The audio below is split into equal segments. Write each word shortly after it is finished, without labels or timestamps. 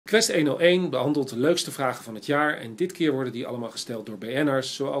Quest 101 behandelt de leukste vragen van het jaar en dit keer worden die allemaal gesteld door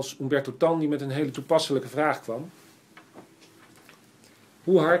BN'ers, zoals Humberto Tan die met een hele toepasselijke vraag kwam.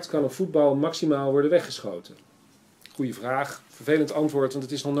 Hoe hard kan een voetbal maximaal worden weggeschoten? Goeie vraag, vervelend antwoord, want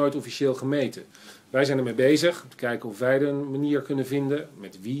het is nog nooit officieel gemeten. Wij zijn ermee bezig om te kijken of wij een manier kunnen vinden.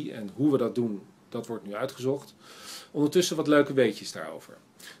 Met wie en hoe we dat doen, dat wordt nu uitgezocht. Ondertussen wat leuke weetjes daarover.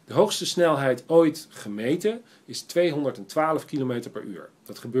 De hoogste snelheid ooit gemeten is 212 km per uur.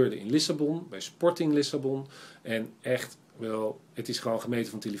 Dat gebeurde in Lissabon, bij Sporting Lissabon. En echt wel, het is gewoon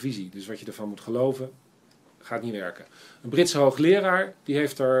gemeten van televisie. Dus wat je ervan moet geloven, gaat niet werken. Een Britse hoogleraar die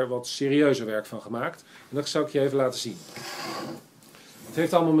heeft er wat serieuzer werk van gemaakt. En dat zal ik je even laten zien. Het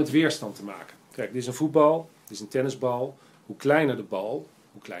heeft allemaal met weerstand te maken. Kijk, dit is een voetbal, dit is een tennisbal. Hoe kleiner de bal,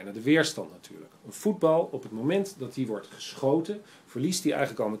 hoe kleiner de weerstand natuurlijk. Een voetbal, op het moment dat die wordt geschoten, verliest die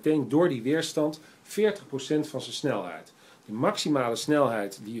eigenlijk al meteen door die weerstand 40% van zijn snelheid. De maximale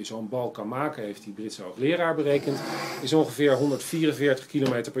snelheid die je zo'n bal kan maken, heeft die Britse hoogleraar berekend, is ongeveer 144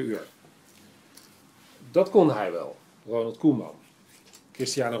 km per uur. Dat kon hij wel, Ronald Koeman.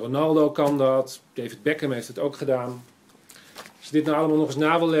 Cristiano Ronaldo kan dat, David Beckham heeft het ook gedaan. Als je dit nou allemaal nog eens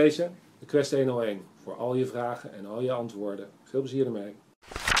na wil lezen, de Quest 101 voor al je vragen en al je antwoorden. Veel plezier ermee.